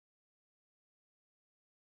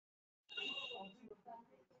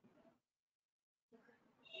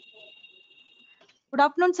Good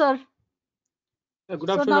afternoon, sir. Good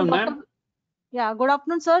afternoon, ma'am. Yeah, good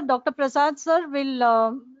afternoon, sir. Dr. Prasad, sir,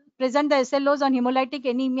 will present the SLOS on hemolytic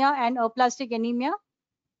anemia and aplastic anemia.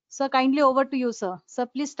 Sir, kindly over to you, sir. Sir,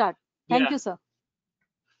 please start. Thank you, sir.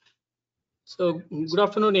 So, good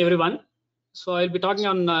afternoon, everyone. So, I'll be talking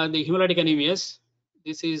on the hemolytic anemias.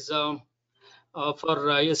 This is for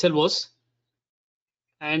SLOS.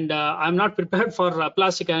 And I'm not prepared for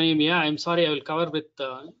aplastic anemia. I'm sorry, I will cover with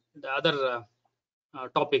the other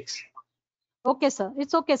topics. Okay, sir.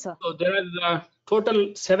 It's okay, sir. So, there are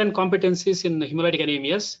total 7 competencies in hemolytic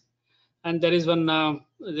anemias. And there is one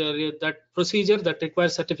that procedure that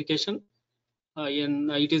requires certification.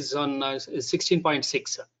 It is on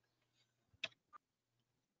 16.6.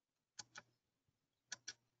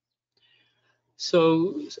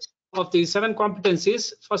 So, of the 7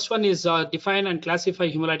 competencies, first one is define and classify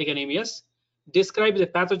hemolytic anemias, describe the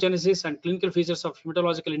pathogenesis and clinical features of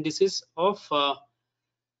hematological indices of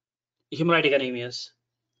hemolytic anemias.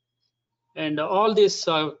 And all this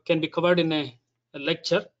can be covered in a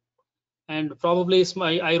lecture. And probably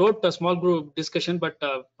I wrote a small group discussion, but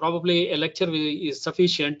probably a lecture is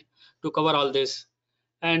sufficient to cover all this.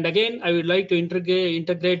 And again, I would like to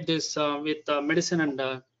integrate this with medicine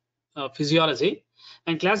and physiology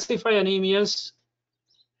and classify anemias.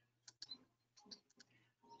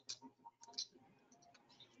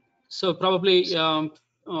 So probably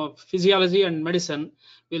physiology and medicine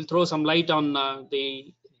will throw some light on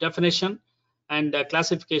the definition and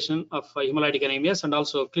classification of hemolytic anemias and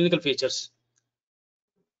also clinical features.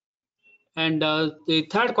 And the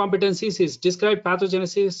third competencies is describe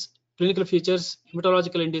pathogenesis, clinical features,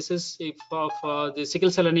 hematological indices of the sickle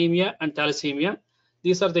cell anemia and thalassemia.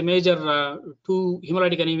 These are the major 2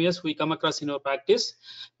 hemolytic anemias we come across in our practice.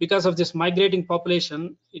 Because of this migrating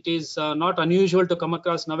population, it is not unusual to come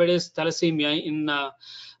across nowadays thalassemia in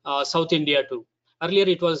South India too. Earlier,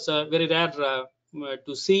 it was very rare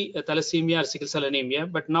to see a thalassemia or sickle cell anemia,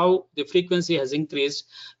 but now the frequency has increased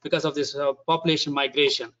because of this population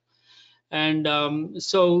migration. And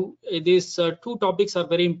so these 2 topics are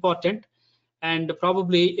very important, and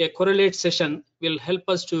probably a correlate session will help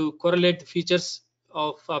us to correlate the features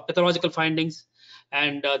of pathological findings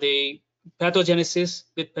and the pathogenesis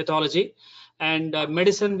with pathology, and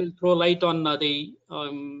medicine will throw light on the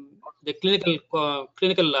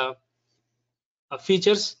clinical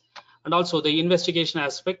features and also the investigation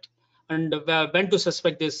aspect, and when to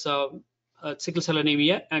suspect this sickle cell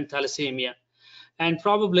anemia and thalassemia. And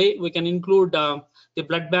probably we can include the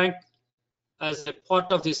blood bank as a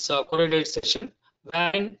part of this correlated session,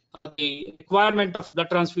 when the requirement of blood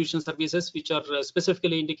transfusion services, which are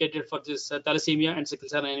specifically indicated for this thalassemia and sickle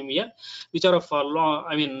cell anemia, which are of long,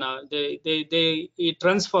 it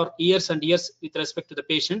runs for years and years with respect to the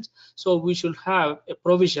patients. So we should have a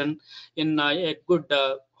provision in a good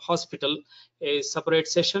hospital, a separate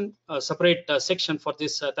session, section for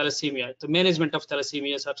this thalassemia, the management of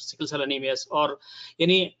thalassemias or sickle cell anemias or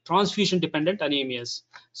any transfusion dependent anemias.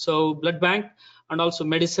 So blood bank and also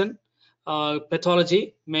medicine,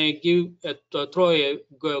 pathology may give throw a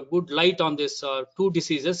good light on this 2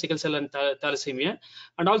 diseases, sickle cell and thalassemia.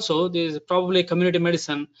 And also there is probably community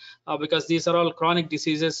medicine because these are all chronic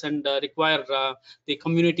diseases and require the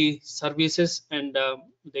community services and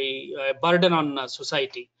the burden on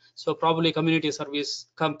society. So probably community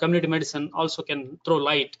medicine also can throw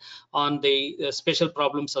light on the special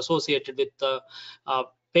problems associated with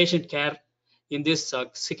patient care in this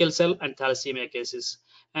sickle cell and thalassemia cases.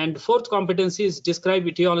 And 4th competency is describe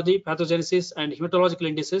etiology, pathogenesis, and hematological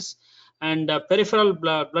indices, and peripheral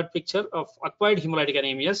blood picture of acquired hemolytic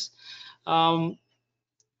anemias.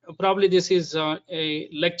 Probably this is a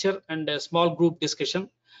lecture and a small group discussion.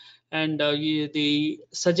 And the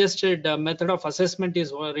suggested method of assessment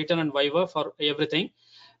is written on Viva for everything.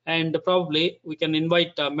 And probably we can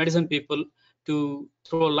invite medicine people to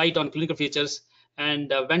throw light on clinical features and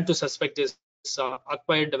when to suspect this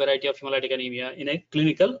acquired variety of hemolytic anemia in a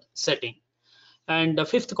clinical setting. And the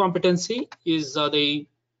 5th competency is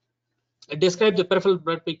describe the peripheral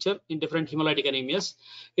blood picture in different hemolytic anemias.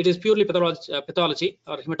 It is purely pathology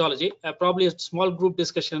or hematology. Probably a small group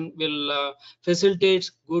discussion will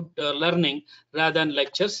facilitate good learning rather than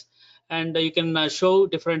lectures. And you can show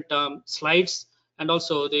different slides and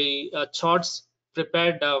also the charts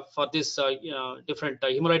prepared for this different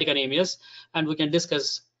hemolytic anemias, and we can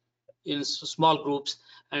discuss in small groups,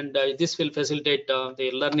 and this will facilitate the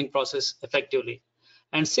learning process effectively.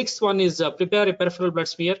 And 6th one is prepare a peripheral blood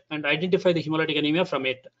smear and identify the hemolytic anemia from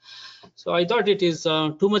it. So I thought it is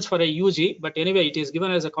too much for a UG, but anyway, it is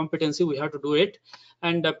given as a competency, we have to do it.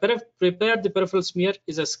 And prepare the peripheral smear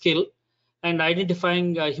is a skill, and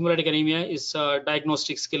identifying hemolytic anemia is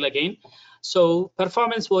diagnostic skill again. So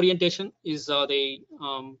performance orientation is the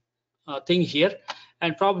thing here,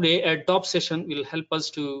 and probably a DOP session will help us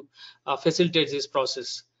to facilitate this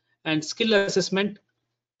process. And skill assessment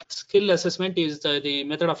is the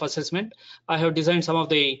method of assessment. I have designed some of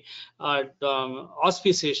the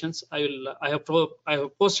OSPE sessions. I have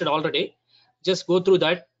posted already. Just go through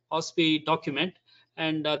that OSPE document,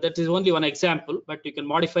 and that is only one example, but you can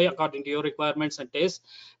modify according to your requirements and tastes.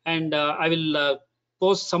 And I will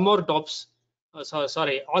post some more DOPs,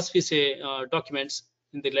 OSPE documents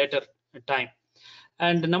in the later time.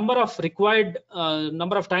 And the number of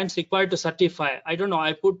times required to certify, I don't know,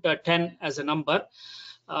 I put 10 as a number.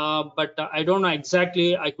 But I don't know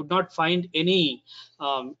exactly. I could not find any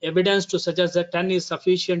evidence to suggest that 10 is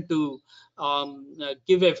sufficient to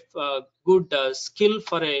give a good skill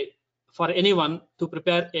for anyone to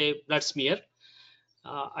prepare a blood smear.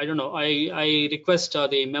 I don't know. I request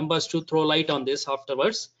the members to throw light on this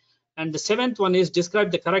afterwards. And the 7th one is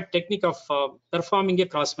describe the correct technique of performing a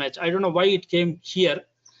cross match. I don't know why it came here.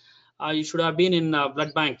 You should have been in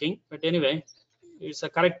blood banking, but anyway, it's a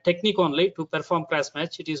correct technique only to perform cross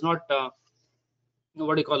match. It is not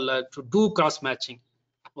what you call to do cross matching.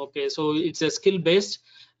 Okay, so it's a skill based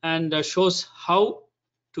and shows how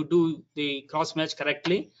to do the cross match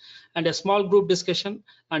correctly, and a small group discussion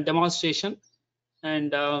and demonstration.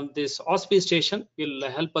 And this OSPE station will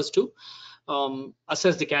help us to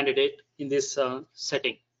assess the candidate in this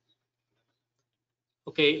setting.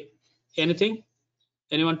 Okay,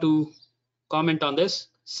 anyone to comment on this?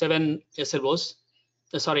 7 SLOs.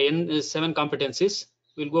 Sorry, 7 competencies.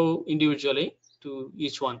 We'll go individually to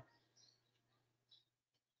each one.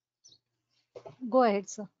 Go ahead,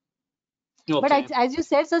 sir. Okay. But as you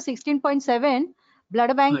said, sir, 16.7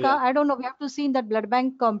 blood bank. Yeah. I don't know. We have to see in that blood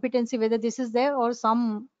bank competency whether this is there or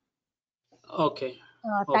some okay.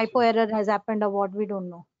 Typo error has happened or what, we don't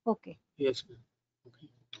know. Okay. Yes. Okay.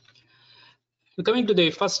 Coming to the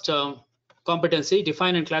first competency,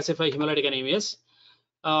 define and classify hemolytic anemias.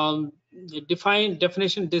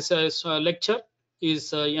 Definition. This lecture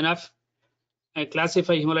is enough. And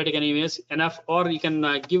classify hemolytic anemias enough, or you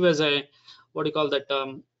can give as a what do you call that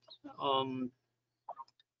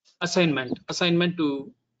assignment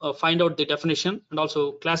to find out the definition and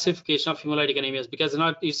also classification of hemolytic anemias, because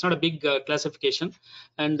it's not a big classification,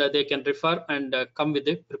 and they can refer and come with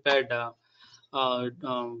the prepared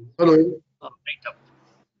breakup.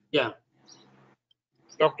 Yeah.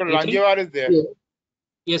 Dr. Lanjevar is there.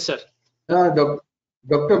 Yes, sir.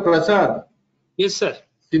 Dr. Prasad. Yes, sir.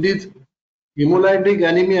 These hemolytic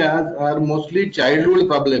anemias are mostly childhood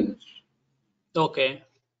problems. Okay.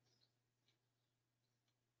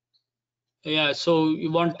 Yeah, so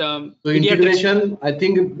you want so integration, I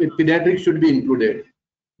think pediatrics should be included.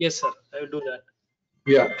 Yes, sir. I will do that.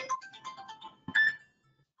 Yeah.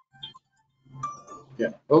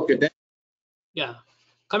 Yeah. Okay. Yeah.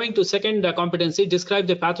 Coming to second competency, describe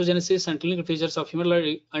the pathogenesis and clinical features of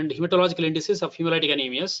hematological indices of hemolytic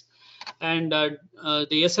anemias. And the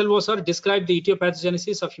SLOs are describe the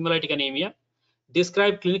etiopathogenesis of hemolytic anemia,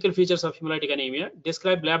 describe clinical features of hemolytic anemia,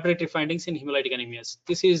 describe laboratory findings in hemolytic anemias.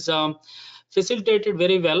 This is facilitated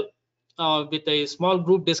very well with a small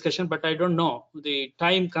group discussion, but I don't know, the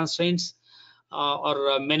time constraints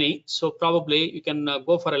are many, so probably you can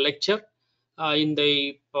go for a lecture in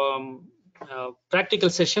the practical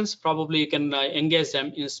sessions. Probably you can engage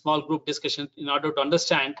them in small group discussion in order to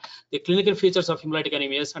understand the clinical features of hemolytic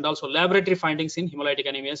anemias and also laboratory findings in hemolytic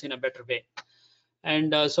anemias in a better way.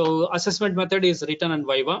 And so assessment method is written and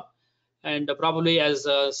viva, and probably as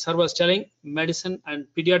sir was telling, medicine and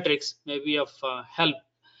pediatrics may be of help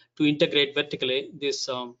to integrate vertically this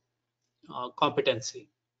competency.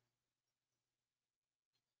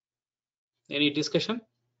 Any discussion?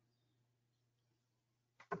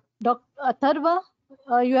 Dr. Atharva,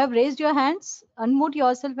 you have raised your hands. Unmute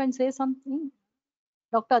yourself and say something.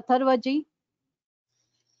 Dr. Atharva ji.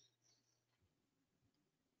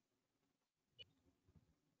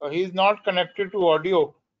 He is not connected to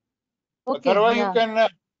audio. Okay. Atharva, Yeah.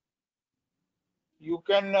 you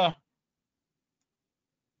can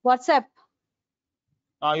WhatsApp.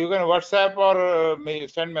 you can WhatsApp or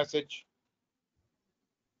send message.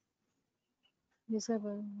 Yes, sir.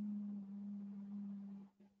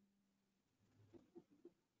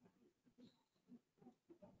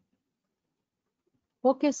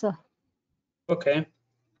 Okay, sir. Okay.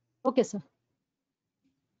 Okay, sir.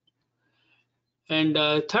 And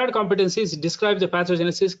third competency is describe the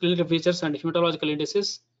pathogenesis, clinical features, and hematological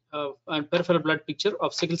indices and peripheral blood picture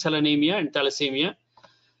of sickle cell anemia and thalassemia.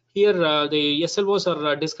 Here, the SLOs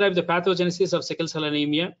are describe the pathogenesis of sickle cell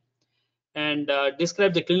anemia, and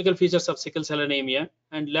describe the clinical features of sickle cell anemia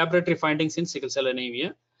and laboratory findings in sickle cell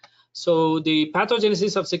anemia. So the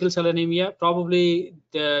pathogenesis of sickle cell anemia, probably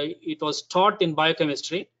it was taught in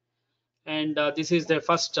biochemistry, and this is the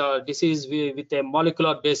first disease with a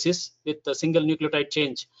molecular basis with a single nucleotide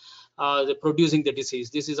change producing the disease.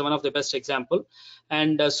 This is one of the best example,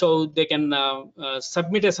 and so they can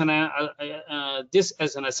submit as this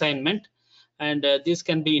as an assignment, and this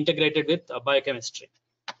can be integrated with biochemistry.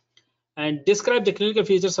 And describe the clinical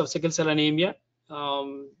features of sickle cell anemia.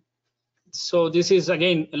 So this is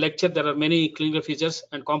again a lecture. There are many clinical features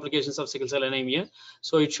and complications of sickle cell anemia,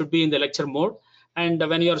 so it should be in the lecture mode. And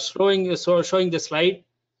when you are showing the slide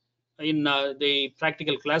in the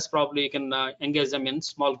practical class, probably you can engage them in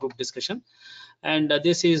small group discussion. And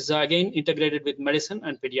this is again integrated with medicine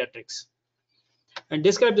and pediatrics. And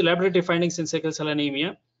describe the laboratory findings in sickle cell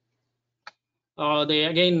anemia. They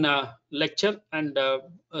again lecture and a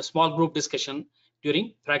small group discussion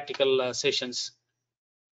during practical sessions.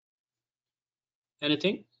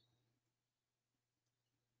 Anything?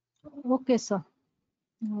 Okay, sir.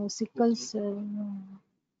 Sickle cell.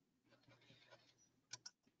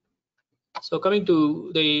 So coming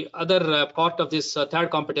to the other part of this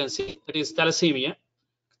third competency, that is thalassemia.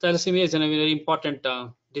 Thalassemia is a very important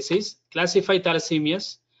disease. Classify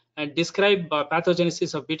thalassemias and describe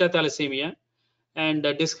pathogenesis of beta thalassemia, and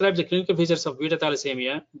describe the clinical features of beta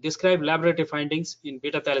thalassemia. Describe laboratory findings in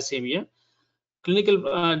beta thalassemia. Clinical.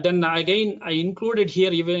 Then again, I included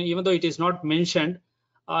here, even though it is not mentioned,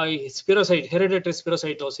 hereditary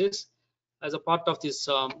spherocytosis as a part of this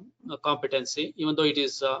competency, even though it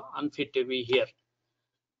is unfit to be here.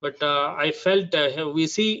 But I felt we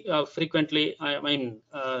see frequently,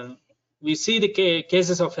 we see the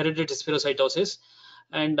cases of hereditary spherocytosis,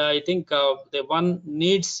 and I think the one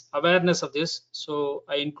needs awareness of this. So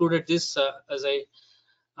I included this as a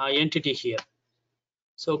entity here.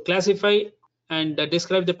 So classify and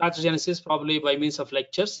describe the pathogenesis, probably by means of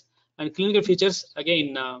lectures, and clinical features,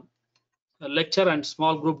 again a lecture and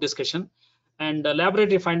small group discussion, and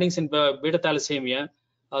laboratory findings in beta thalassemia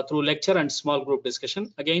through lecture and small group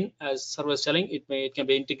discussion. Again, as sir was telling, it can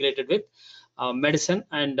be integrated with medicine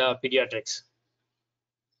and pediatrics.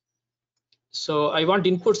 So I want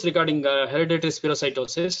inputs regarding hereditary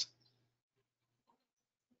spherocytosis.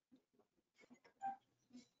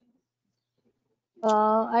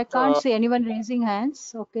 I can't see anyone raising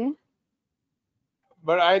hands. Okay.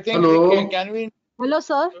 But I think Hello. can we? Hello,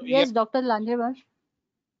 sir. Yeah. Yes, Dr. Lanjevar.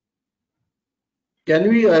 Can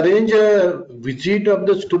we arrange a visit of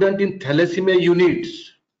the student in thalassemia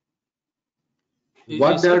units?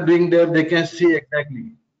 What they are doing there, they can see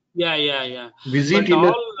exactly. Yeah. Visit but in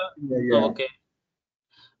all, okay.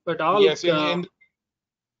 But all Yes, in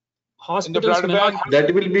hospitals blood may not bank, have.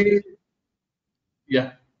 That will be,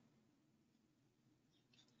 yeah.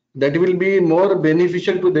 That will be more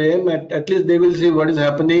beneficial to them. At least they will see what is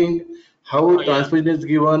happening, how transfusion is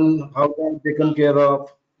given, how they are taken care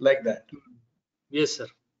of, like that. Yes, sir.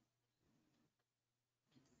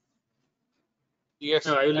 yes,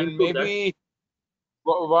 I will and include maybe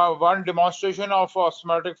one demonstration of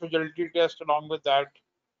osmotic fragility test along with that.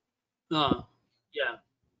 Yeah.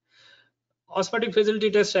 Osmotic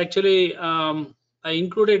fragility test, actually I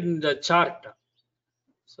included in the chart.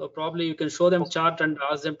 So probably you can show them chart and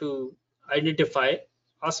ask them to identify.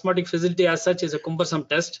 Osmotic fragility as such is a cumbersome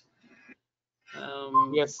test.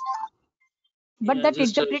 Yes. But Yeah, that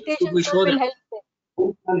just, interpretation we sir, show will them. help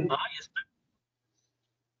them. Yes,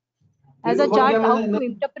 As a chart, how to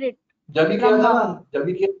interpret. जब किया था ना, जब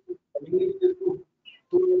किया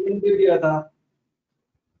था,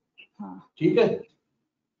 ठीक है,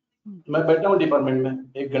 मैं बैठा हूँ डिपार्टमेंट में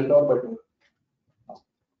 1 घंटा और बैठूंगा.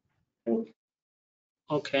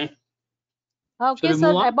 Okay. Okay,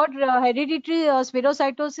 sir. About hereditary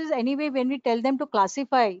spherocytosis, anyway, when we tell them to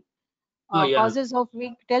classify causes of,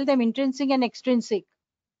 we tell them intrinsic and extrinsic.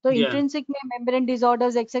 So intrinsic membrane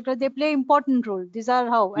disorders, etc., they play important role. These are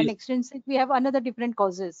how. And extrinsic, we have another different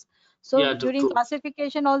causes. So during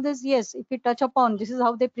classification, all this, yes, if we touch upon, this is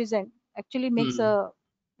how they present. Actually makes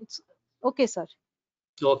it's okay, sir.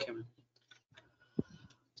 Okay.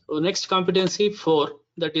 So next competency 4,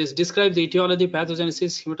 that is describe the etiology,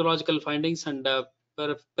 pathogenesis, hematological findings, and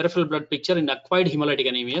peripheral blood picture in acquired hemolytic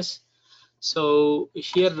anemias. So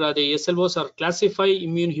here the SLOS are classify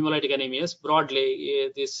immune hemolytic anemias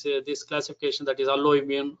broadly. This classification, that is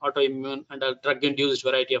alloimmune, autoimmune, and a drug-induced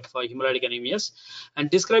variety of hemolytic anemias, and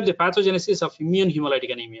describe the pathogenesis of immune hemolytic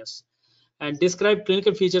anemias, and describe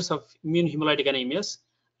clinical features of immune hemolytic anemias,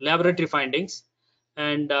 laboratory findings,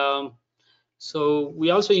 and so we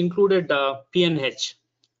also included PNH.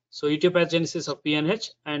 So etiopathogenesis of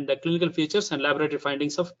PNH and the clinical features and laboratory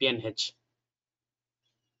findings of PNH.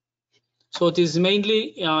 So it is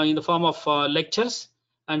mainly in the form of lectures,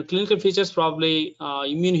 and clinical features probably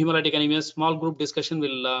immune hemolytic anemia. Small group discussion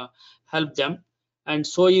will help them, and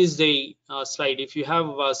so is the slide. If you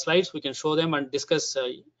have slides, we can show them and discuss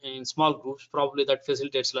in small groups. Probably that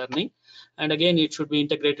facilitates learning, and again it should be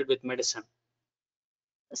integrated with medicine.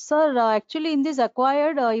 Sir, actually in this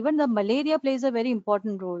acquired, even the malaria plays a very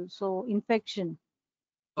important role. So infection.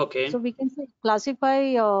 Okay. So we can say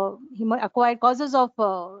classify acquired causes of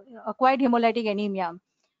acquired hemolytic anemia.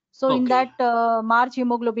 So Okay. in that March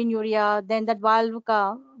hemoglobinuria, then that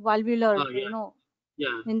valvular,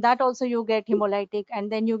 yeah. In that also you get hemolytic, and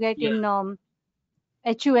then you get in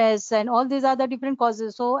HUS, and all these are the different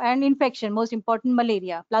causes. So, and infection, most important,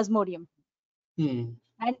 malaria, plasmodium.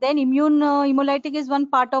 And then immune hemolytic is one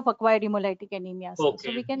part of acquired hemolytic anemia. Okay.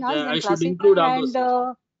 So we can ask them I should classify include all and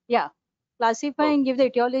those classify and give the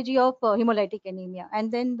etiology of hemolytic anemia,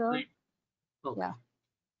 and then the right. Okay.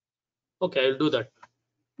 Okay, I'll do that.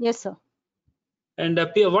 Yes, sir. And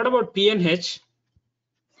what about PNH?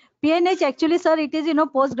 PNH actually, sir, it is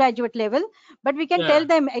postgraduate level, but we can tell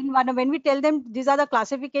them when we tell them these are the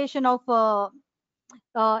classification of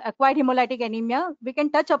acquired hemolytic anemia, we can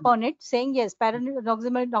touch upon it, saying yes,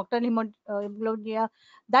 paroxysmal nocturnal hemoglobinuria,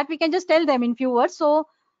 that we can just tell them in few words. So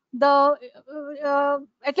the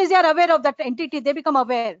at least they are aware of that entity, they become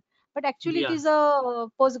aware. But actually, it is a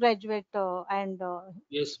postgraduate and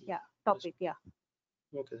topic. Yes.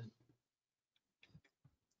 Okay.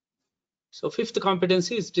 So fifth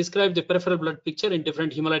competency is describe the peripheral blood picture in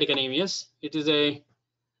different hemolytic anemias. It is a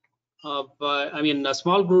a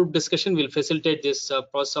small group discussion will facilitate this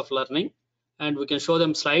process of learning, and we can show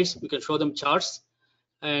them slides, we can show them charts,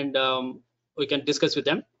 and we can discuss with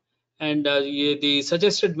them. And the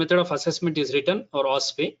suggested method of assessment is written, or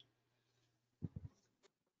OSPE.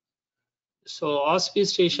 So OSPE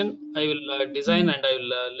station I will design and I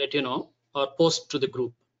will let you know or post to the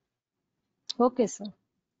group. Okay, sir.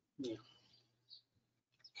 Yeah.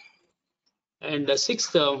 And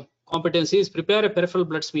sixth competency is prepare a peripheral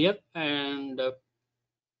blood smear and a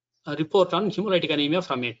report on hemolytic anemia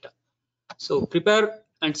from it. So prepare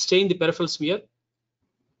and stain the peripheral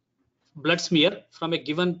blood smear from a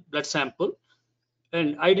given blood sample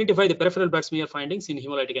and identify the peripheral blood smear findings in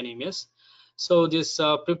hemolytic anemias. So this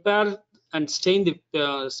prepare and stain the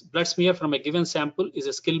blood smear from a given sample is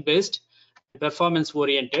a skill-based,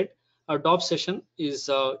 performance-oriented. A DOP session is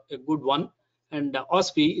a good one, and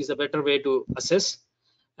OSPE is a better way to assess.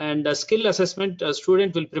 And skill assessment, a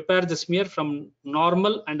student will prepare the smear from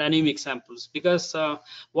normal and anemic samples, because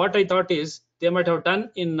what I thought is they might have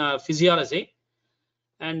done in physiology,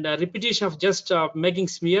 and repetition of just making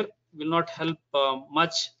smear will not help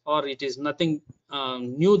much, or it is nothing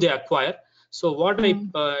new they acquire. So what I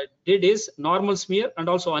did is normal smear and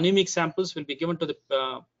also anemic samples will be given to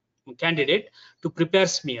the candidate to prepare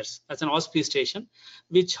smears as an OSPE station,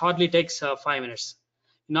 which hardly takes 5 minutes.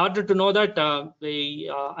 In order to know that the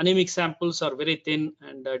anemic samples are very thin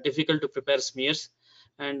and difficult to prepare smears,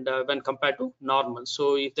 and when compared to normal.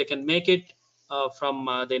 So if they can make it from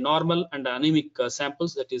the normal and anemic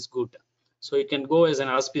samples, that is good. So it can go as an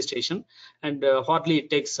OSPE station, and hardly it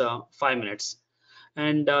takes 5 minutes.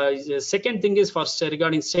 And the second thing is for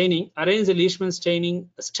regarding staining, arrange the Leishman staining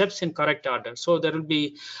steps in correct order. So there will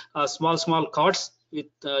be small cards with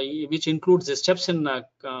which includes the steps in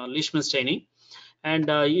Leishman staining, and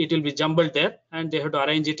it will be jumbled there, and they have to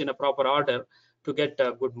arrange it in a proper order to get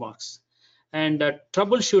good marks. And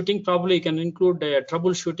troubleshooting, probably you can include a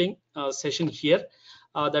troubleshooting session here.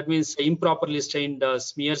 That means improperly stained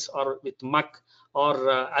smears, or with muck, or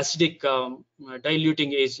acidic diluting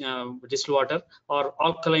distilled water, or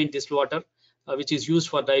alkaline distilled water, which is used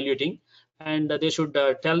for diluting. And they should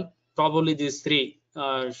tell, probably these three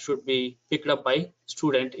should be picked up by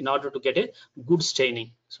student in order to get a good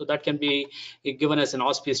staining. So that can be given as an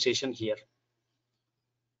OSPE station here.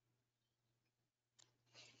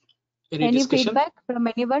 Any discussion? Feedback from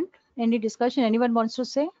anyone? Any discussion anyone wants to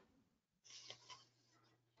say?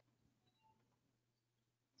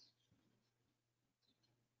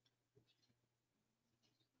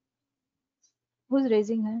 Who's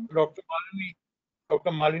raising hand? Dr. Malini.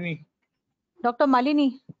 Dr. Malini. Dr.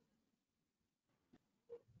 Malini.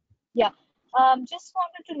 Yeah. Just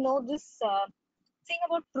wanted to know this thing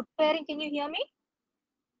about preparing. Can you hear me?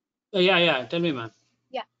 Yeah. Tell me, ma'am.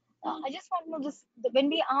 Yeah. I just want to know this. When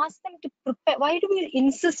we ask them to prepare, why do we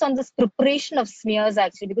insist on this preparation of smears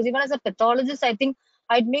actually? Because even as a pathologist, I think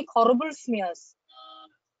I'd make horrible smears.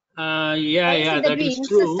 That is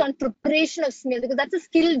true. We insist on preparation of smears because that's a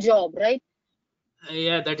skill job, right?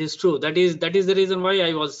 Yeah, that is true. That is the reason why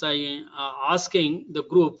I was asking the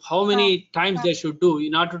group how many times they should do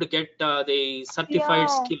in order to get the certified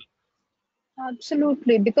Yeah, skill.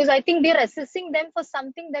 absolutely. Because I think they're assessing them for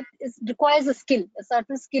something that requires a skill, a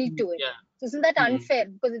certain skill to it. Yeah. So isn't that unfair?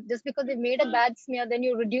 Because just because they made a bad smear, then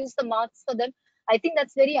you reduce the marks for them. I think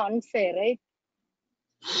that's very unfair, right?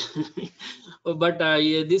 But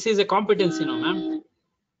yeah, this is a competency, ma'am.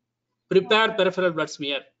 Prepare peripheral blood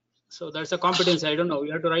smear. So that's a competency. I don't know.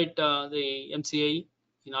 You have to write the MCA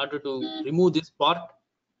in order to remove this part.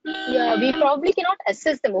 Yeah, we probably cannot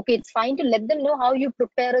assess them. Okay, it's fine to let them know how you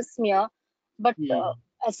prepare a smear, but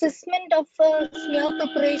assessment of a smear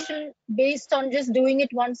preparation based on just doing it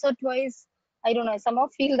once or twice, I don't know. I somehow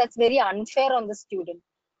feel that's very unfair on the student.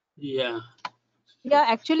 Yeah. Yeah,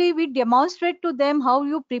 actually, we demonstrate to them how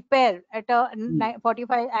you prepare at a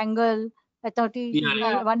 45 angle, a 30 degree,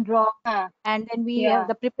 one drop, and then we have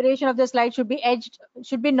the preparation of the slide should be edged,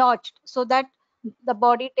 should be notched, so that the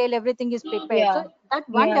body, tail, everything is prepared. So that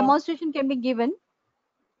one demonstration can be given.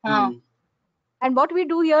 And what we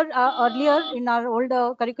do here earlier in our old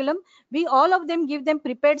curriculum, we all of them give them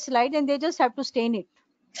prepared slide and they just have to stain it.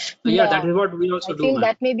 Yeah, that is what we also do. I feel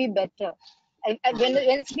that may be better. When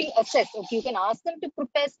it's being assessed, okay, you can ask them to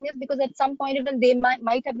prepare smears because at some point even they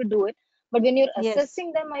might have to do it. But when you're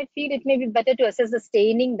assessing them, I feel it may be better to assess the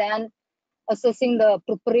staining than assessing the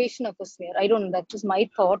preparation of a smear. I don't know. That's just my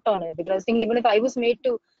thought on it. Because I think even if I was made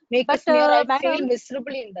to make a smear, I'd fail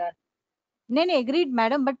miserably in that. No, agreed,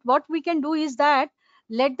 madam. But what we can do is that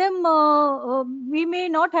let them. We may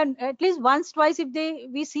not have at least once, twice if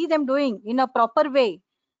we see them doing in a proper way.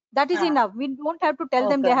 That is enough. We don't have to tell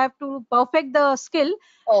them they have to perfect the skill,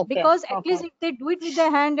 because at least if they do it with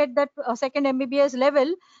their hand at that second MBBS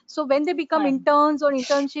level, so when they become interns or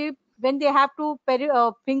internship, when they have to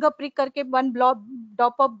finger prick karke one drop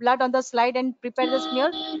of blood on the slide and prepare the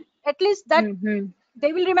smear, at least that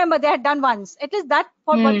they will remember they had done once. At least that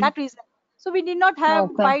for that reason. So we did not have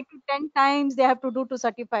 5 to 10 times they have to do to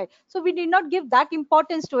certify. So we did not give that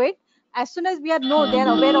importance to it. As soon as we are they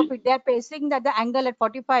are aware of it, they are pacing that the angle at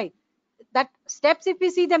 45. That steps, if we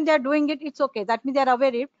see them, they are doing it, it's okay. That means they are aware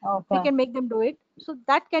of it. We can make them do it. So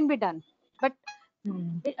that can be done. But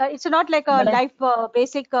it's not like a life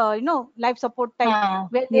basic, life support type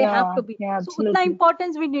where they have to be. So the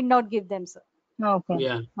importance we did not give them, sir. Okay.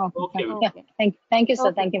 Yeah. Okay. Thank you,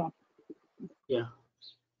 sir. Thank you, ma'am. Yeah.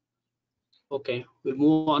 Okay, we'll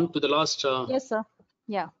move on to the last. Yes, sir.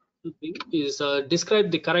 Yeah. Thing is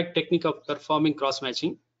describe the correct technique of performing cross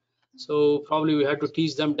matching. So probably we have to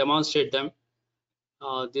teach them, demonstrate them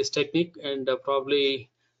this technique, and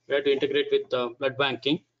probably we have to integrate with blood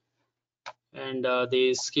banking. And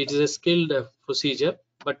it is a skilled procedure,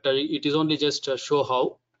 but it is only just show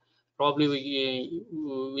how. Probably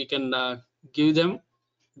we can give them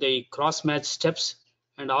the cross match steps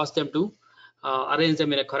and ask them to arrange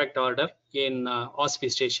them in a correct order in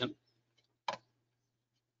OSPI station.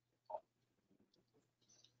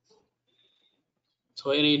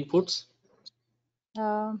 So any inputs?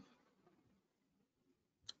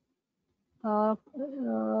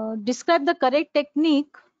 Describe the correct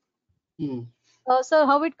technique. Sir,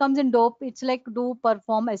 how it comes in DOPE, it's like do,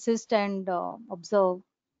 perform, assist, and observe.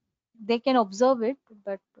 They can observe it,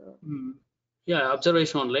 but yeah,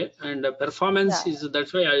 observation only, and performance is,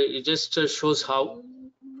 that's why it just shows how.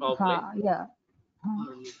 Probably. Yeah.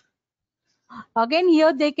 Again,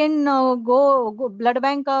 here they can go blood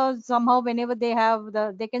bank somehow whenever they have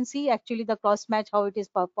they can see actually the cross match, how it is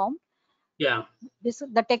performed. Yeah.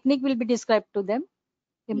 The technique will be described to them.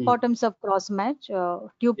 Importance of cross match,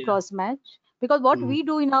 tube cross match. Because what we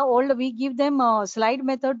do in our old, we give them a slide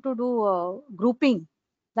method to do grouping.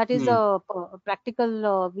 That is a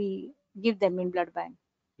practical we give them in blood bank.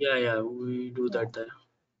 Yeah, we do that there.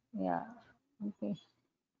 Yeah. Okay.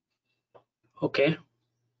 Okay.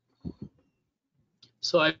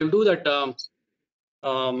 So I will do that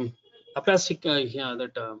aplastic,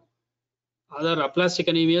 other aplastic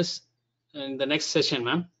anemias in the next session,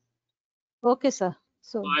 ma'am. Okay, sir.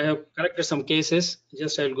 So I have corrected some cases.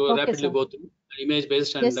 Just I'll go rapidly go through image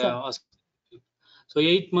based and ask. So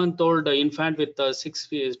 8-month-old infant with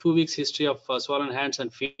 2 weeks history of swollen hands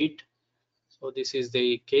and feet. So this is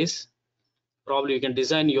the case. Probably you can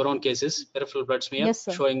design your own cases. Peripheral blood smear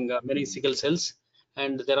showing many sickle cells,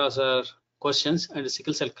 and there are questions and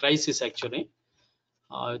sickle cell crisis actually.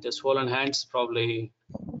 The swollen hands, probably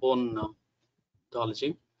bone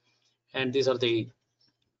pathology, and these are the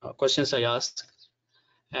questions I asked.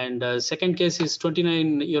 And second case is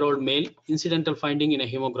 29-year-old male, incidental finding in a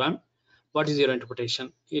hemogram. What is your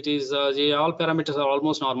interpretation? It is all parameters are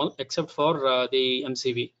almost normal except for the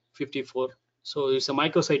MCV 54. So it's a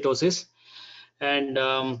microcytosis, and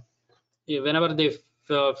whenever they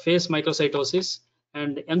face microcytosis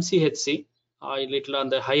and MCHC a little on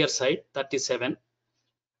the higher side, 37.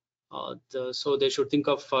 So they should think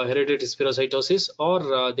of hereditary spherocytosis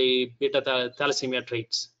or the beta thalassemia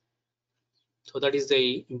traits. So that is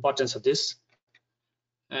the importance of this,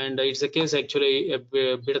 and it's a case actually a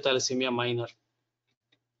beta thalassemia minor.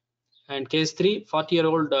 And case 3,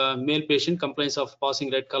 40-year-old male patient complains of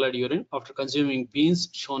passing red colored urine after consuming beans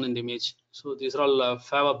shown in the image. So these are all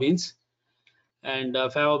fava beans, and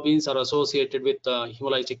fava beans are associated with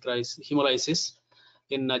hemolysis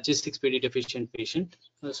in G6PD deficient patient.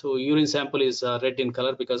 So urine sample is red in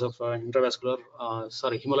color because of intravascular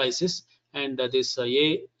hemolysis, and this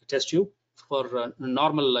A test tube for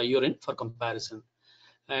normal urine for comparison,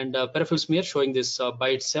 and peripheral smear showing this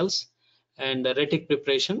bite cells, and retic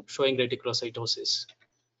preparation showing reticulocytosis.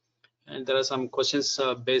 And there are some questions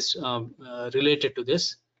based related to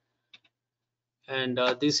this, and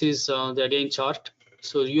this is the again chart.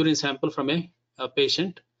 So urine sample from a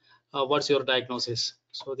patient. What's your diagnosis?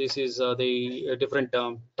 So this is the different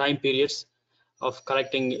time periods of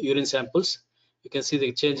collecting urine samples. You can see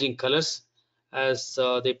the changing colors as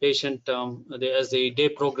the patient, as the day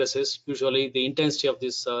progresses. Usually the intensity of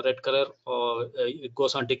this red color it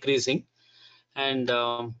goes on decreasing, and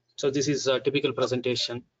so this is a typical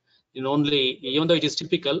presentation. In only, even though it is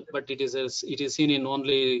typical, but it is seen in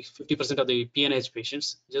only 50% of the PNH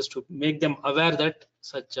patients, just to make them aware that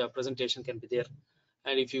such a presentation can be there.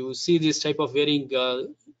 And if you see this type of varying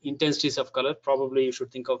intensities of color, probably you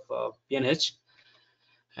should think of PNH.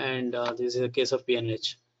 And this is a case of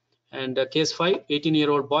PNH. And case 5,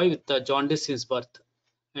 18-year-old boy with jaundice since birth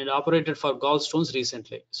and operated for gallstones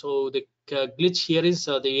recently. So the glitch here is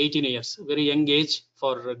the 18 years, very young age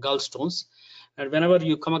for gallstones. And whenever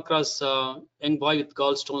you come across young boy with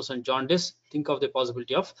gallstones and jaundice, think of the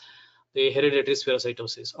possibility of the hereditary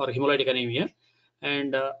spherocytosis or hemolytic anemia.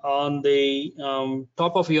 And on the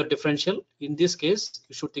top of your differential, in this case,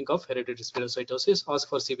 you should think of hereditary spherocytosis. Ask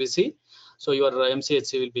for CBC. So your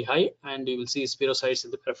MCHC will be high, and you will see spherocytes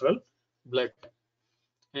in the peripheral blood.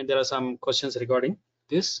 And there are some questions regarding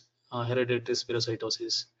this hereditary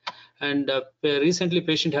spherocytosis. And recently,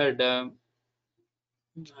 patient had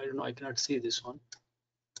I don't know, I cannot see this one.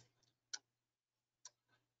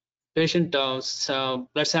 Patient blood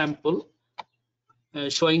sample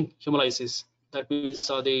showing hemolysis. That means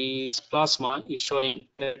the plasma is showing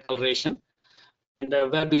coloration. And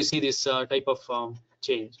where do you see this type of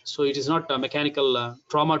change? So it is not a mechanical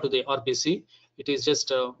trauma to the RBC. It is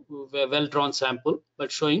just a well-drawn sample,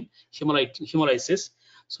 but showing hemolysis.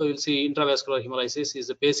 So you'll see intravascular hemolysis is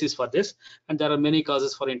the basis for this, and there are many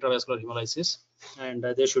causes for intravascular hemolysis, and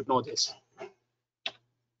they should know this.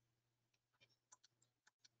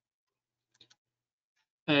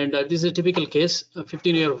 And this is a typical case, a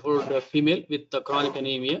 15-year-old female with chronic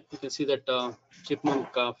anemia. You can see that chipmunk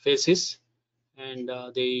faces, and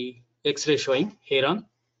the X-ray showing hair on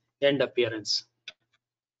end appearance.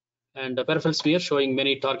 And the peripheral smear showing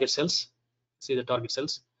many target cells. See the target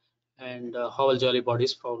cells, and Howell Jolly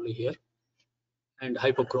bodies probably here, and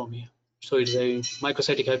hypochromia. So it's a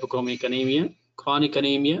microcytic hypochromic anemia, chronic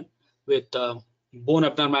anemia with bone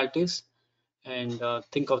abnormalities, and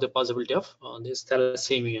think of the possibility of this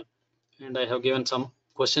thalassemia. And I have given some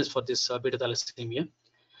questions for this beta thalassemia.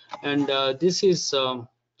 And this is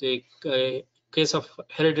the case of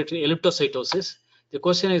hereditary elliptocytosis. The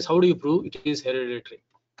question is, how do you prove it is hereditary?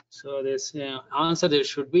 So this answer, there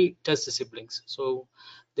should be test the siblings. So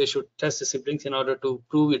they should test the siblings in order to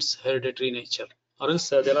prove its hereditary nature, or else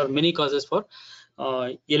there are many causes for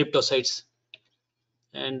elliptocytes.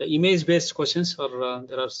 And image-based questions, or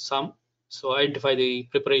there are some. So identify the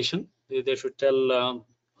preparation. They should tell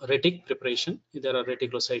retic preparation. There are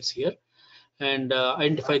reticulocytes here, and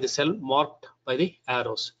identify the cell marked by the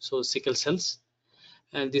arrows. So sickle cells.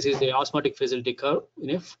 And this is the osmotic facility curve in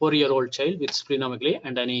a 4-year-old child with splenomegaly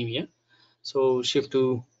and anemia. So shift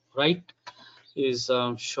to right is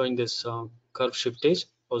showing this curve shiftage.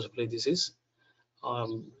 Possibly this is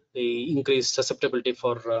the increased susceptibility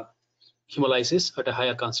for hemolysis at a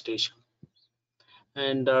higher concentration.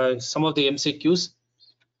 And some of the MCQs.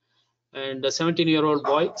 And a 17-year-old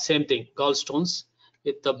boy, same thing, gallstones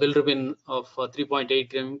with the bilirubin of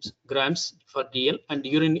 3.8 grams per DL, and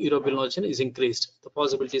urine urobilinogen is increased. The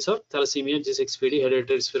possibilities are thalassemia, G6PD,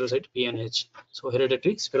 hereditary spherocyte, PNH. So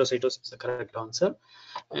hereditary spherocytosis is the correct answer.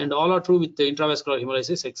 And all are true with the intravascular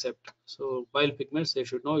hemolysis except. So bile pigments, they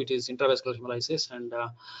should know it is intravascular hemolysis, and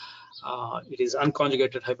it is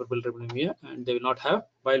unconjugated hyperbilirubinemia, and they will not have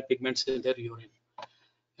bile pigments in their urine.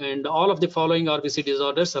 And all of the following RBC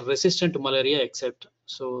disorders are resistant to malaria except.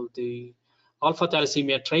 So the alpha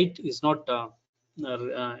thalassemia trait is not,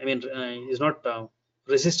 is not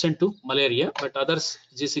resistant to malaria, but others,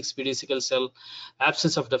 G6PD, sickle cell,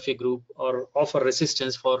 absence of Duffy group, or offer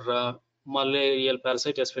resistance for malarial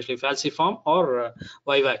parasite, especially falciform or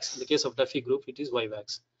Vivax. In the case of Duffy group, it is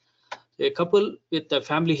Vivax. A couple with a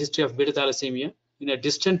family history of beta thalassemia in a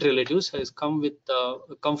distant relatives has come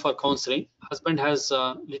for counseling. Husband has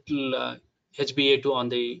little HbA2 on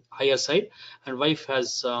the higher side, and wife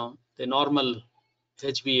has the normal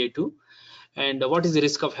HbA2. And what is the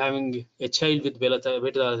risk of having a child with beta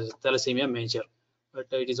thalassemia major? But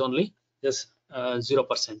it is only just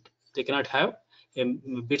 0%. They cannot have a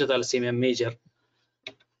beta thalassemia major.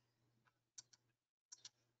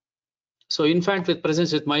 So infant with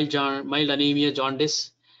presence with mild anemia,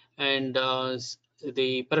 jaundice, and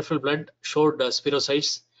the peripheral blood showed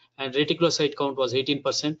spirocytes, and reticulocyte count was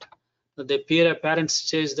 18%. The parents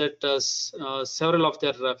says that several of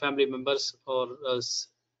their family members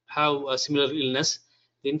have a similar illness.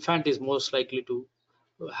 The infant is most likely to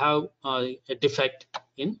have a defect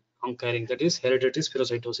in oncoming, that is hereditary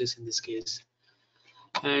spirocytosis in this case.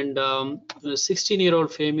 And a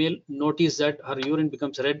 16-year-old female noticed that her urine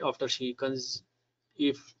becomes red after she was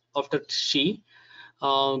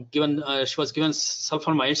given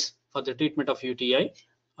sulfamides for the treatment of UTI.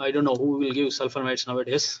 I don't know who will give sulfamides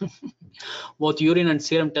nowadays. Both urine and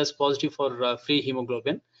serum test positive for free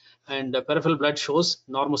hemoglobin, and peripheral blood shows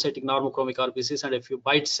normocytic normochromic RBCs and a few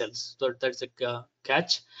bite cells. So that's a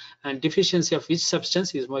catch. And deficiency of which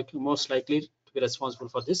substance is most likely to be responsible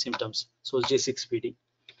for these symptoms? So G6PD.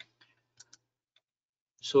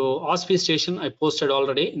 So OSPI station I posted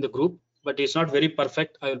already in the group, but it's not very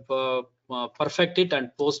perfect. I will perfect it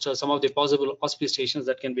and post some of the possible OSPI stations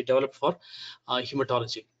that can be developed for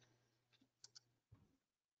hematology.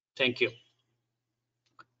 Thank you.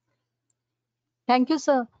 Thank you,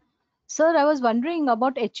 sir. Sir, I was wondering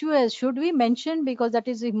about HUS. Should we mention, because that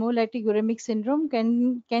is hemolytic uremic syndrome?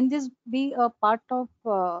 Can this be a part of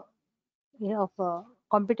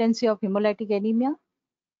competency of hemolytic anemia?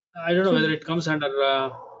 I don't know whether it comes under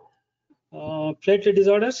platelet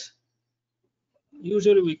disorders.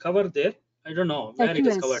 Usually we cover there. I don't know where it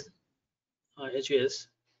is covered. HUS.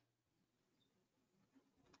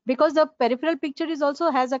 Because the peripheral picture is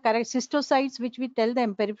also has a correct cystocytes, which we tell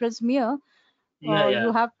them peripheral smear.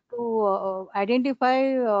 You have to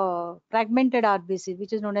identify fragmented RBC,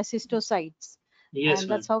 which is known as cystocytes. Yes,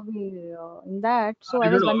 and that's how we in that. So I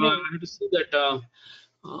was wondering. I have to see that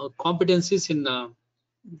competencies in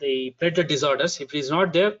the platelet disorders. If it is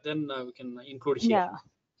not there, then we can include here. Yeah,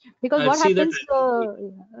 because what happens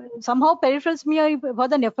somehow peripheral smear for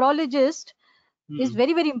the nephrologist is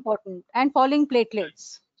very, very important, and falling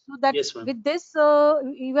platelets. So that with this,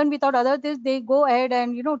 even without other this, they go ahead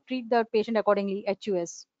and treat the patient accordingly.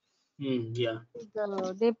 HUS. Yeah.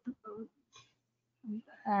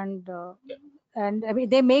 And I mean,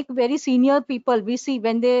 they make very senior people. We see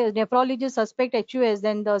when the nephrologist suspect HUS,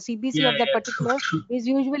 then the CBC of that particular is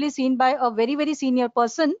usually seen by a very, very senior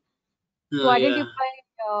person to identify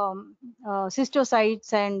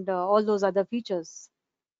cystocytes and all those other features.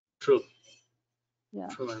 True. Yeah.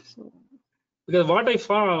 True. So, because what I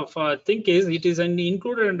think is it is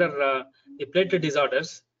included under the platelet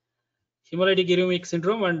disorders, hemolytic uremic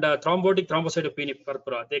syndrome and thrombotic thrombocytopenia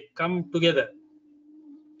purpura. They come together.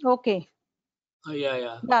 Okay.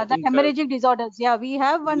 Yeah, the hemorrhagic disorders. Yeah, we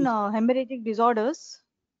have one hemorrhagic disorders.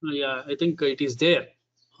 Yeah, I think it is there.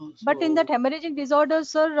 But in that hemorrhagic disorders,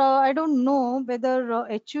 sir, I don't know whether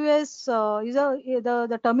HUS is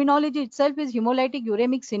the terminology itself is hemolytic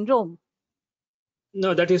uremic syndrome.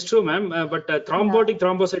 No, that is true, ma'am. But thrombotic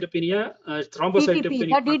thrombocytopenia,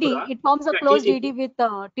 thrombocytopenia TTP, DD, it forms a closed DD with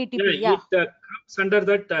TTP. Yeah, it comes under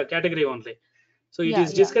that category only. So it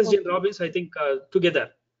is discussed in Robbins, I think,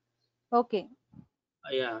 together. Okay.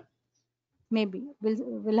 Yeah. Maybe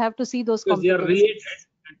we'll have to see those because they are related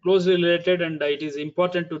and closely related, and it is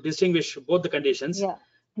important to distinguish both the conditions.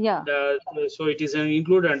 Yeah. And, so it is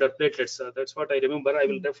included under platelets. That's what I remember. I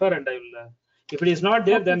will refer, and I will. If it is not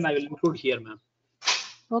there, then I will include here, ma'am.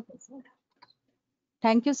 Okay, sir.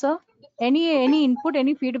 Thank you, sir. Any input,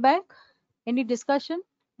 any feedback, any discussion?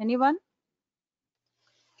 Anyone?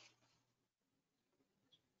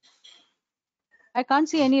 I can't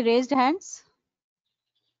see any raised hands.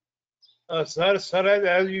 Sir,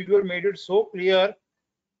 as usual, made it so clear.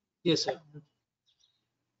 Yes, sir.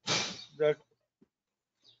 That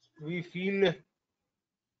we feel,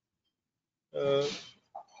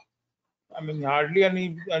 I mean, hardly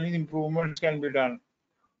any improvements can be done.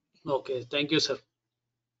 Okay, thank you, sir.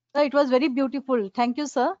 It was very beautiful. Thank you,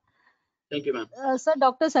 sir. Thank you, ma'am. Sir,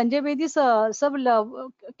 Dr. Sanjay Bedi, sir,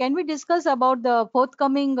 can we discuss about the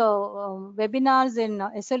forthcoming webinars in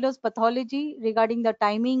SLOS pathology regarding the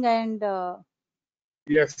timing and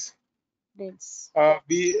Yes. dates?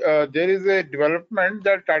 There is a development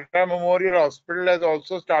that Tata Memorial Hospital has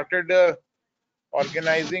also started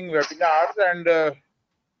organizing webinars, and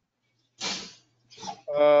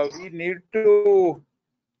we need to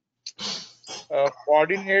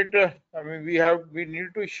coordinate. I mean, we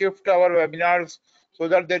need to shift our webinars so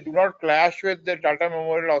that they do not clash with the Tata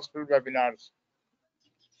Memorial Hospital webinars.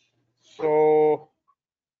 So,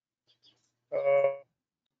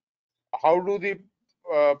 how do the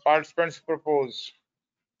participants propose?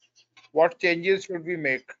 What changes should we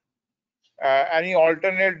make? Any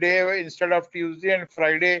alternate day instead of Tuesday and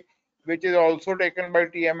Friday, which is also taken by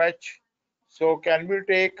TMH. So, can we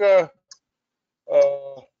take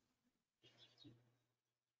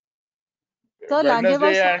Sir, Wednesday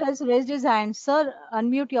Lanjewar and has raised his hand. Sir,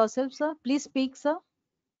 unmute yourself, sir. Please speak, sir.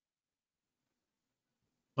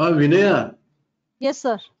 Vinaya, Yes,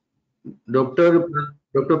 sir. Dr.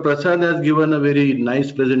 Prasad has given a very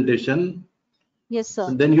nice presentation. Yes, sir.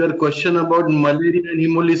 And then your question about malaria and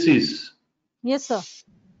hemolysis. Yes, sir.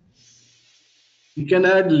 You can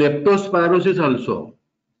add leptospirosis also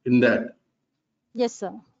in that. Yes,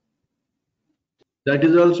 sir. That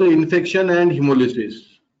is also infection and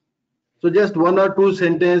hemolysis. So just one or two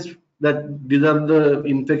sentences that these are the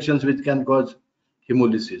infections which can cause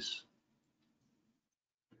hemolysis.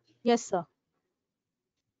 Yes, sir.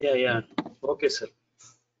 Yeah. Okay, sir.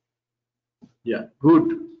 Yeah,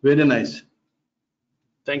 good. Very nice.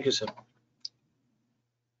 Thank you, sir.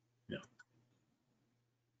 Yeah.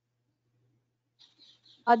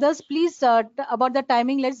 Others, please, about the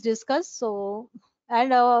timing, let's discuss. So,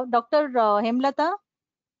 and Dr. Hemlata.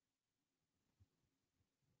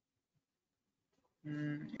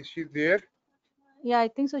 is she there? Yeah, I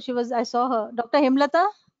think so. She was, I saw her. Dr. Hemlata.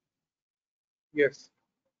 Yes.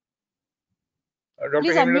 Dr.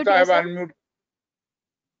 Please Hemlata, unmute I have yourself. unmuted.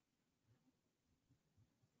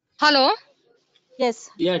 Hello. Yes.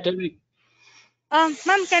 Yeah, tell me. Ma'am,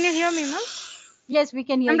 can you hear me, ma'am? Yes, we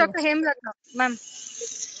can hear I'm you. Dr. Hemlata, ma'am.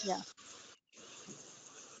 Yeah.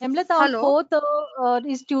 Hemlata, on Hello. 4th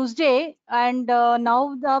is Tuesday, and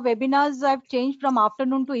now the webinars have changed from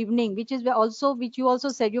afternoon to evening, which is also, which you also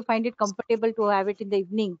said you find it comfortable to have it in the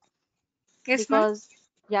evening. Yes, ma'am. Because,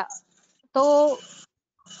 yeah. So,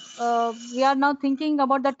 we are now thinking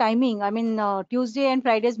about the timing. I mean, Tuesday and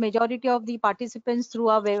Fridays, majority of the participants through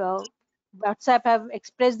our WhatsApp have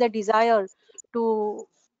expressed their desire to,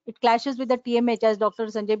 it clashes with the TMH, as Dr.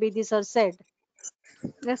 Sanjay Bedi sir said.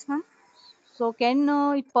 Yes, ma'am. So can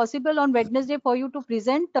it possible on Wednesday for you to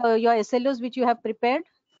present your SLOs which you have prepared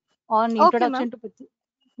on Okay, ma'am. introduction to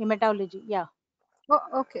hematology? Yeah. Oh,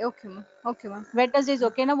 okay, ma'am. Okay, ma'am. Wednesday is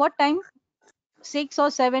okay. Now what time? 6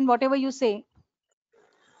 or 7, whatever you say.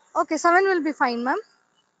 Okay, 7 will be fine, ma'am.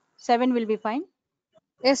 7 will be fine.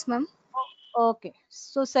 Yes, ma'am. Okay.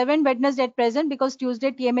 So 7 Wednesday at present, because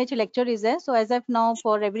Tuesday TMH lecture is there. So as of now,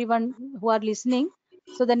 for everyone who are listening,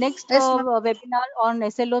 so the next Yes, ma'am. webinar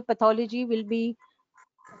on SLO pathology will be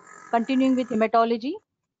continuing with hematology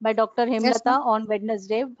by Dr. Yes, Hemlata ma'am. on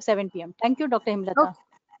Wednesday 7 p.m. Thank you, Dr. Hemlata.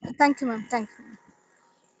 Okay. Thank you, ma'am. Thank you.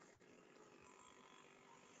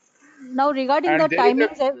 Now regarding the And there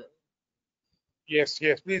is a, timings,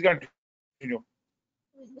 yes, please continue.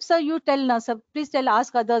 sir, you tell us, sir. Please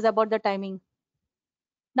ask others about the timing.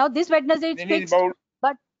 Now this Wednesday it's Then is fixed, about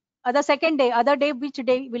but the second day, other day, which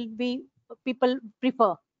day will be people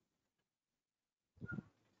prefer?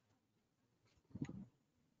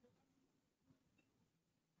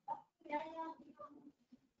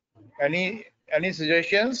 any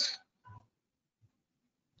suggestions?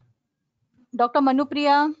 Dr.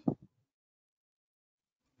 Manupriya,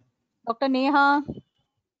 Dr. Neha,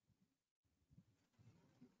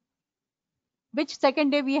 which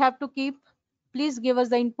second day we have to keep? Please give us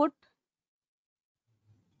the input.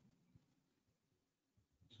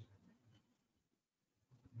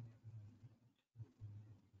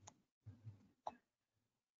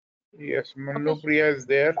 Yes, Manu Priya is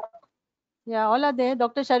there. Yeah, all are there.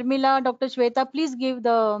 Dr. Sharmila, Dr. Shweta, please give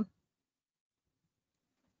the.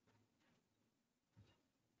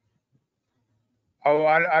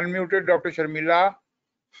 Unmuted Dr. Sharmila,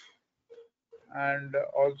 and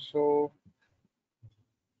also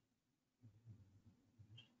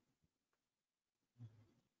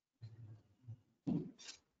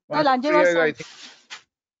Manu Lanjewar Priya is, sir. I think.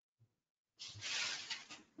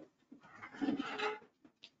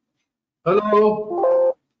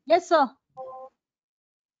 Hello. Yes, sir.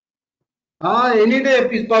 Any day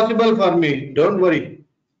is possible for me. Don't worry.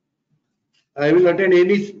 I will attend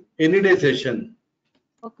any day session.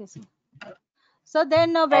 Okay, sir. So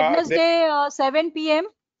then Wednesday 7 p.m.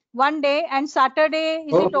 one day, and Saturday,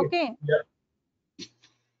 is it okay? Yeah.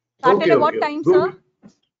 Saturday, what Okay. time, sir? Good.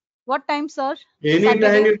 What time, sir? Any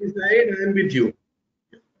time you decide, I am with you.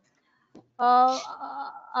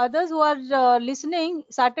 Others who are listening,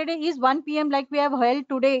 Saturday is 1 p.m. like we have held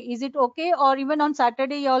today. Is it okay? Or even on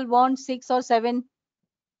Saturday, you all want 6 or 7?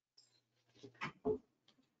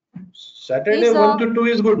 Saturday Is 1 to 2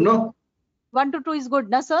 is good, no? 1 to 2 is good,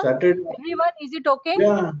 na, sir? Saturday. Everyone, is it okay?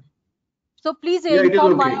 Yeah. So please Yeah, it is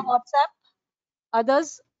inform via okay. WhatsApp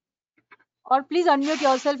others, or please unmute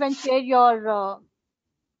yourself and share your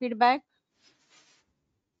feedback.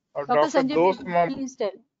 Dr. Sanjay, please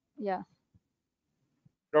tell. Yeah.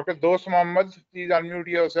 Dr. Dost Mohammed, please unmute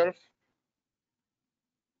yourself.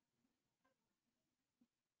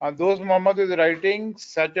 And Dost Mohammed is writing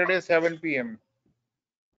Saturday 7 p.m.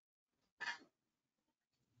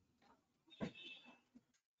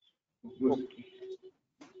 Good.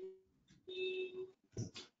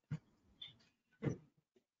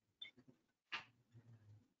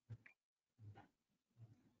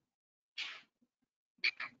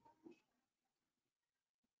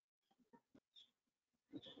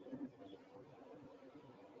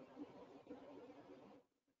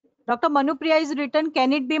 Dr. Manupriya is written,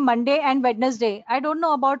 can it be Monday and Wednesday? I don't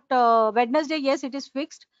know about Wednesday. Yes, it is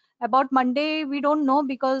fixed. About Monday, we don't know,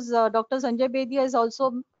 because Dr. Sanjay Bedi has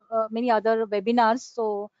also many other webinars.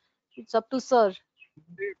 So it's up to sir.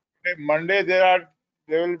 Monday, there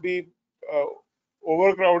will be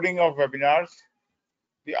overcrowding of webinars.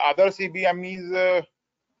 The other CBMEs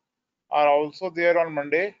are also there on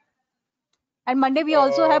Monday. And Monday we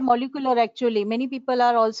also have molecular, actually. Many people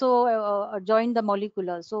are also joined the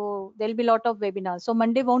molecular. So there'll be a lot of webinars. So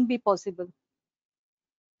Monday won't be possible.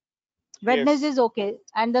 Wednesday is okay.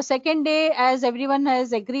 And the second day, as everyone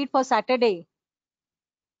has agreed for Saturday.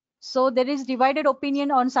 So there is divided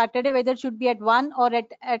opinion on Saturday, whether it should be at 1 or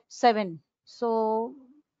at 7. So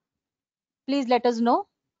please let us know.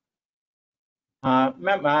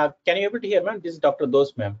 Ma'am, can you able to hear, ma'am? This is Dr.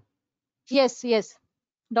 Dost, ma'am. Yes,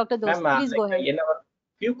 Dr. Dost, please go ahead. In our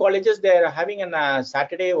few colleges, they are having a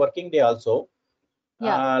Saturday working day also.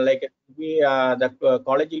 Yeah. The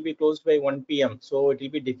college will be closed by 1 p.m. So it will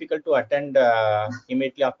be difficult to attend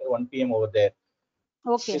immediately after 1 p.m. over there.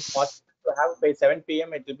 Okay. If possible to have by 7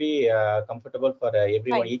 p.m., it will be comfortable for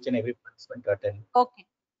everyone, each and every participant to attend. Okay.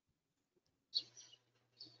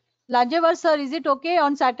 Lajevar sir, is it okay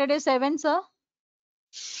on Saturday 7, sir?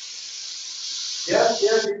 Yes,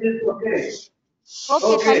 it is okay.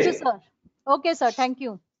 Okay, thank you, sir. Okay, sir, thank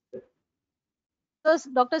you. So,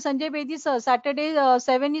 Dr. Sanjay Bedi, sir, Saturday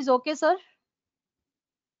 7 is okay, sir?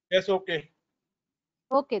 Yes, okay.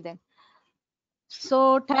 Okay, then.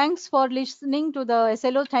 So, thanks for listening to the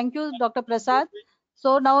SLO. Thank you, Dr. Prasad.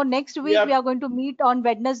 So, now next week, we are going to meet on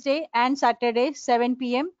Wednesday and Saturday, 7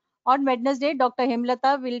 p.m. On Wednesday, Dr.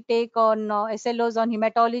 Hemlata will take on SLOs on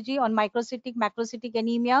hematology, on microcytic, macrocytic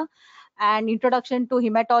anemia, and introduction to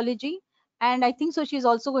hematology. And I think so she's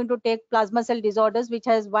also going to take plasma cell disorders, which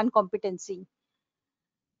has one competency.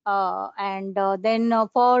 Then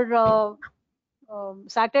for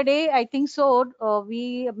Saturday, I think so,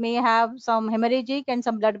 we may have some hemorrhagic and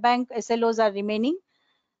some blood bank SLOs are remaining.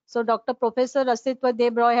 So Dr. Professor Asitwa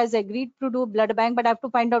Deb Roy has agreed to do blood bank, but I have to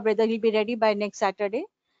find out whether he'll be ready by next Saturday.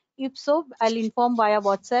 If so, I'll inform via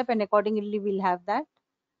WhatsApp, and accordingly we'll have that.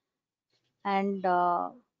 And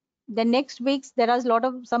the next weeks, there are a lot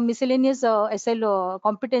of some miscellaneous SLO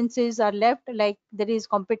competencies are left, like there is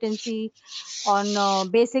competency on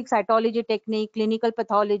basic cytology technique, clinical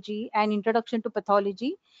pathology, and introduction to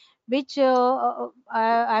pathology, which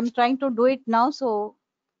I'm trying to do it now. So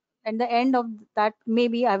at the end of that,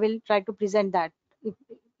 maybe I will try to present that.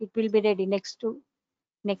 It will be ready next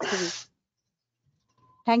week.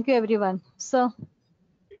 Thank you, everyone. So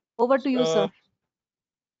over to you, sir.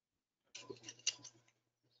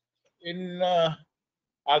 In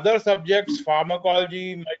other subjects,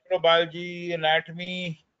 pharmacology, microbiology,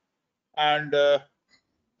 anatomy, and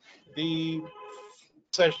the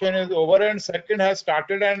session is over and second has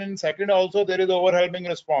started, and in second also there is overwhelming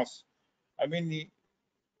response. I mean,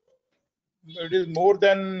 it is more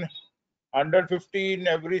than 150 in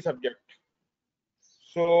every subject.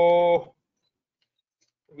 So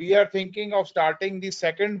we are thinking of starting the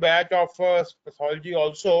second batch of pathology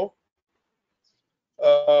also.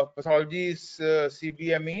 Pathology is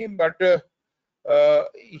CBME, but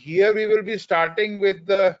here we will be starting with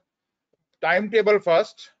the timetable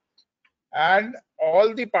first, and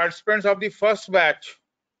all the participants of the first batch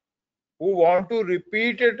who want to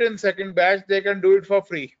repeat it in second batch, they can do it for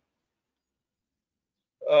free.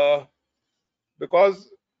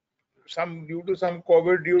 Because due to some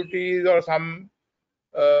COVID duties or some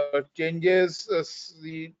changes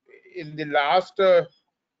in the last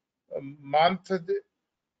month,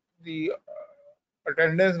 the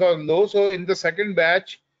attendance was low. So in the second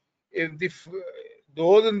batch, if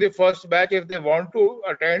those in the first batch, if they want to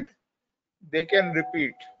attend, they can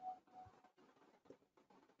repeat.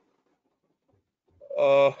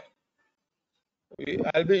 We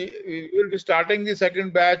will be starting the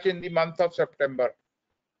second batch in the month of September,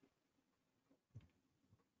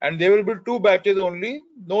 and there will be 2 batches only,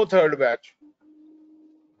 no third batch.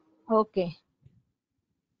 Okay.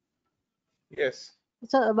 Yes.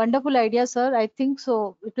 It's a wonderful idea, sir. I think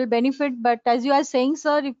so. It will benefit, but as you are saying,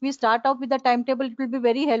 sir, if we start off with the timetable, it will be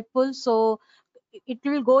very helpful. So it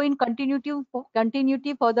will go in continuity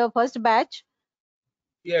for the first batch.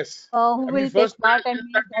 Yes. Who will take part and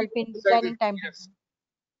will help in designing timetable.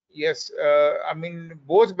 Yes. Yes. I mean,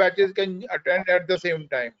 both batches can attend at the same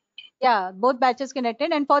time. Yeah, both batches can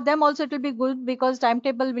attend, and for them also it will be good because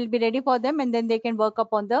timetable will be ready for them, and then they can work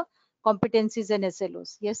upon the competencies and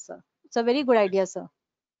SLOs. Yes, sir. It's a very good idea, sir.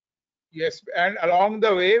 Yes, and along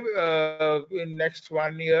the way, in next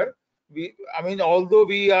 1 year, although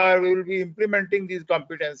we will be implementing these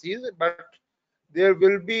competencies, but there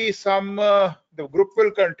will be some, the group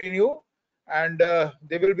will continue, and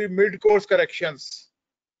there will be mid-course corrections,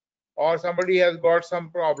 or somebody has got some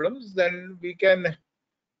problems, then we can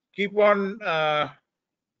keep on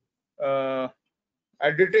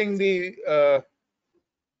editing the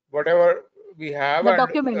whatever we have, The and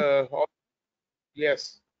document.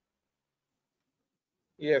 yes,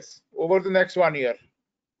 over the next 1 year.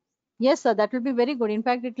 Yes, sir. That will be very good. In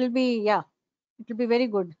fact, it will be very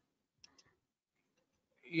good.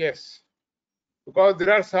 Yes, because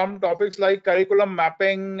there are some topics like curriculum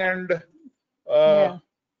mapping and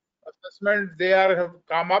assessment, they have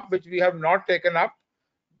come up, which we have not taken up,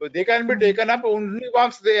 but they can be taken up only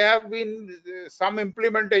once they have been, some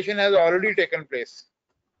implementation has already taken place.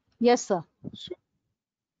 Yes, sir.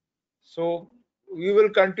 So we will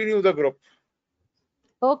continue the group.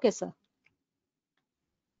 Okay, sir.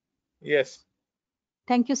 Yes.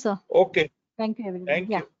 Thank you, sir. Okay. Thank you, everyone. Thank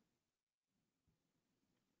you.